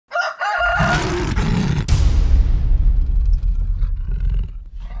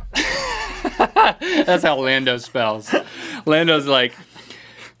That's how Lando spells. Lando's like,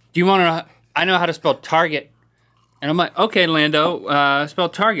 do you want to, I know how to spell target. And I'm like, okay, Lando, spell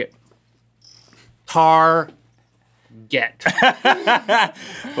target. Tar-get.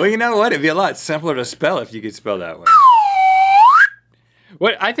 Well, you know what? It'd be a lot simpler to spell if you could spell that way.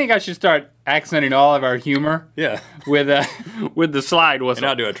 What I think I should start accenting all of our humor. Yeah. With the slide whistle. And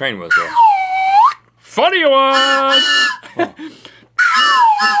I'll do a train whistle. Funny one.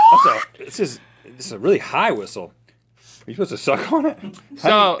 Also, this is a really high whistle. Are you supposed to suck on it? So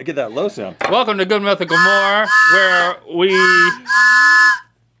how do you get that low sound? Welcome to Good Mythical More, where we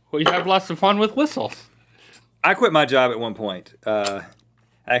have lots of fun with whistles. I quit my job at one point.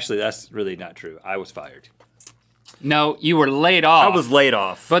 Actually, that's really not true. I was fired. No, you were laid off. I was laid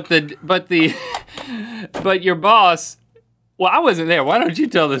off. But your boss. Well, I wasn't there. Why don't you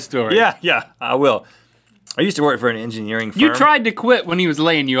tell this story? Yeah, I will. I used to work for an engineering firm. You tried to quit when he was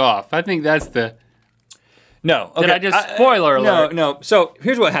laying you off. I think that's the. No. Okay. Did I just spoiler alert? No. So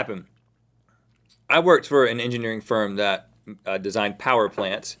here's what happened. I worked for an engineering firm that designed power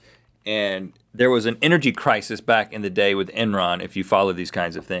plants, and there was an energy crisis back in the day with Enron, if you follow these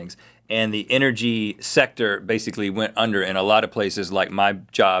kinds of things. And the energy sector basically went under in a lot of places, like my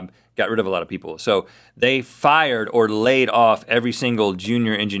job, got rid of a lot of people. So they fired or laid off every single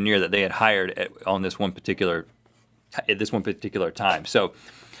junior engineer that they had hired at this one particular time. So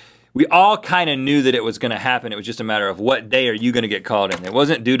we all kind of knew that it was going to happen. It was just a matter of what day are you going to get called in. It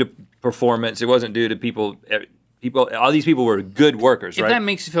wasn't due to performance. It wasn't due to people. All these people were good workers, right? If that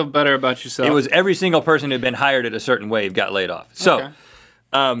makes you feel better about yourself. It was every single person who had been hired at a certain wave got laid off. So,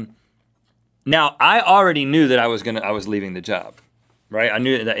 okay. Now I already knew that I was leaving the job, right? I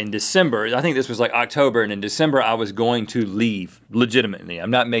knew that in December. I think this was like October, and in December I was going to leave. Legitimately,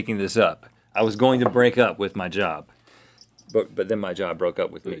 I'm not making this up. I was going to break up with my job, but then my job broke up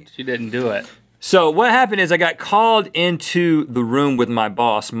with me. She didn't do it. So what happened is I got called into the room with my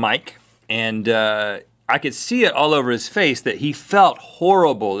boss, Mike, and I could see it all over his face that he felt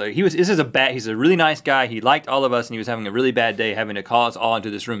horrible. He's a really nice guy. He liked all of us, and he was having a really bad day having to call us all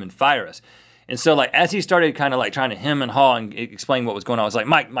into this room and fire us. And so like as he started kind of like trying to hem and haw and explain what was going on, I was like,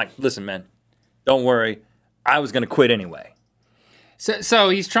 Mike, listen, man, don't worry. I was going to quit anyway. So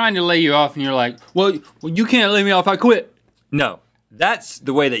he's trying to lay you off, and you're like, well, you can't lay me off. I quit. No, that's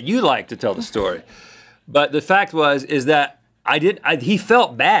the way that you like to tell the story. But the fact is that he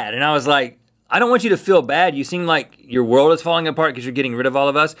felt bad, and I was like, I don't want you to feel bad. You seem like your world is falling apart because you're getting rid of all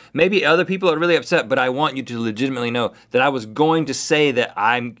of us. Maybe other people are really upset, but I want you to legitimately know that I was going to say that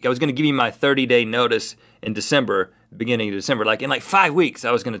I was going to give you my 30-day notice in December, beginning of December. Like in like 5 weeks,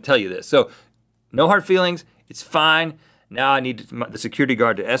 I was going to tell you this. So no hard feelings. It's fine. Now I need the security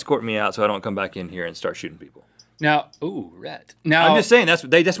guard to escort me out so I don't come back in here and start shooting people. Now, ooh, Rhett. Now I'm just saying that's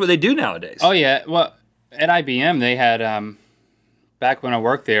what they do nowadays. Oh yeah. Well, at IBM they had back when I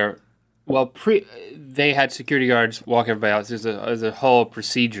worked there. Well, they had security guards walk everybody out. There's a whole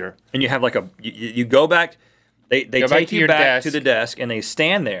procedure. And you have like you go back. They take you back to the desk and they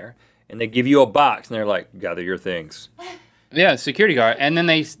stand there and they give you a box and they're like, gather your things. Yeah, security guard, and then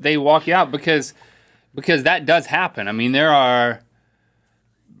they walk you out because that does happen. I mean, there are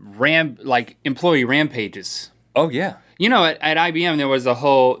employee rampages. Oh yeah. You know, at IBM there was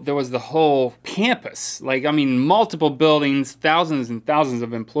the whole campus. Like, I mean, multiple buildings, thousands and thousands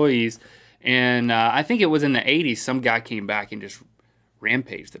of employees, and I think it was in the '80s. Some guy came back and just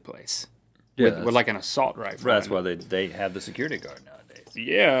rampaged the place with like an assault rifle. That's why they have the security guard nowadays.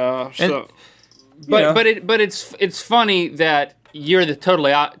 Yeah. So, but it's funny that you're the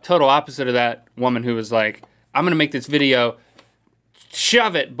total opposite of that woman who was like, I'm gonna make this video.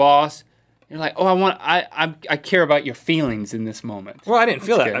 Shove it, boss. You're like, oh, I care about your feelings in this moment. Well, I didn't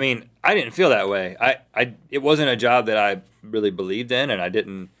feel that. Good. I mean, I didn't feel that way. It wasn't a job that I really believed in, and I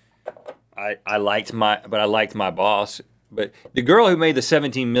didn't. I liked my boss. But the girl who made the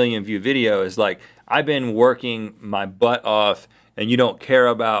 17 million view video is like, I've been working my butt off, and you don't care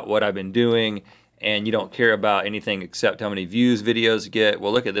about what I've been doing, and you don't care about anything except how many views videos get.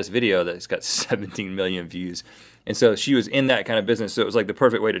 Well, look at this video that's got 17 million views. And so she was in that kind of business, so it was like the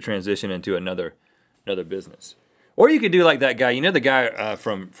perfect way to transition into another business. Or you could do like that guy, you know the guy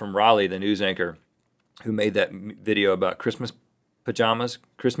from Raleigh, the news anchor, who made that video about Christmas pajamas,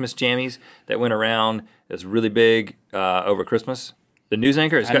 Christmas jammies that went around. That's really big over Christmas. The news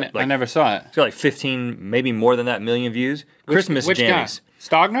anchor, I never saw it. It's got like 15, maybe more than that, million views. Christmas which jammies.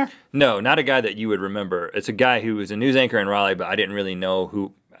 Guy? Stogner? No, not a guy that you would remember. It's a guy who was a news anchor in Raleigh, but I didn't really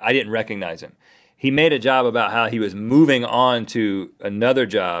know I didn't recognize him. He made a job about how he was moving on to another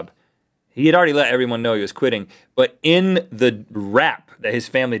job, He had already let everyone know he was quitting. But in the rap that his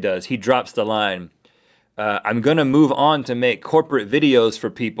family does, he drops the line, I'm going to move on to make corporate videos for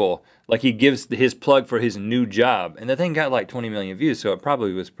people. Like he gives his plug for his new job. And the thing got like 20 million views, so it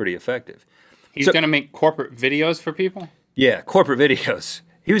probably was pretty effective. He's going to make corporate videos for people? Yeah, corporate videos.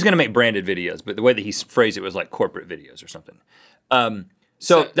 He was going to make branded videos, but the way that he phrased it was like corporate videos or something.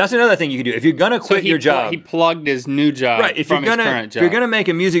 So that's another thing you can do. If you're going to quit your job. He plugged his new job right, if from you're gonna, his current job. If you're going to make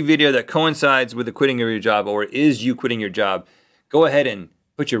a music video that coincides with the quitting of your job or is you quitting your job, go ahead and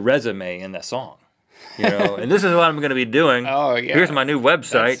put your resume in that song. You know, and this is what I'm going to be doing. Oh, yeah. Here's my new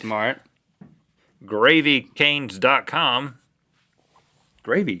website. That's smart. GravyCanes.com.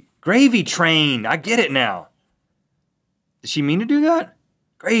 Gravy Train. I get it now. Did she mean to do that?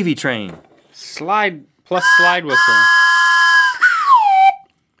 Gravy Train. Slide whistle.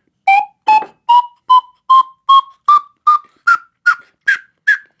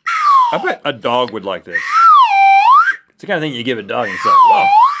 I bet a dog would like this. It's the kind of thing you give a dog and it's like, whoa.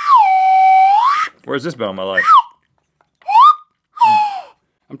 Where's this been all my life?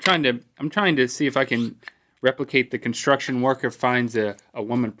 I'm trying to see if I can replicate the construction worker finds a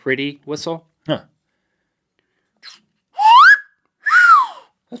woman pretty whistle. Huh.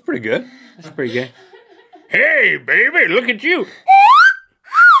 That's pretty good. That's pretty good. Hey, baby, look at you.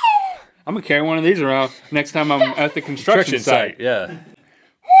 I'm going to carry one of these around next time I'm at the construction site. Yeah.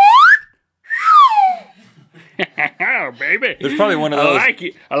 Oh, baby. There's probably one of those.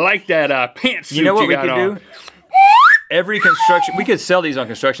 I like that pantsuit you know what we got could on. do? Every construction, we could sell these on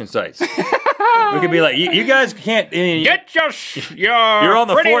construction sites. We could be like, you guys can't. Get your you're on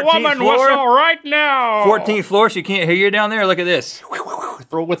the pretty 14th woman floor whistle right now. 14th floor, so you can't hear you down there. Look at this.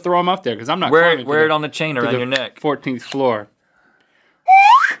 Throw them up there because I'm not. Wear it on the chain around your neck. 14th floor.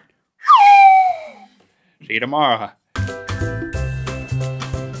 See you tomorrow.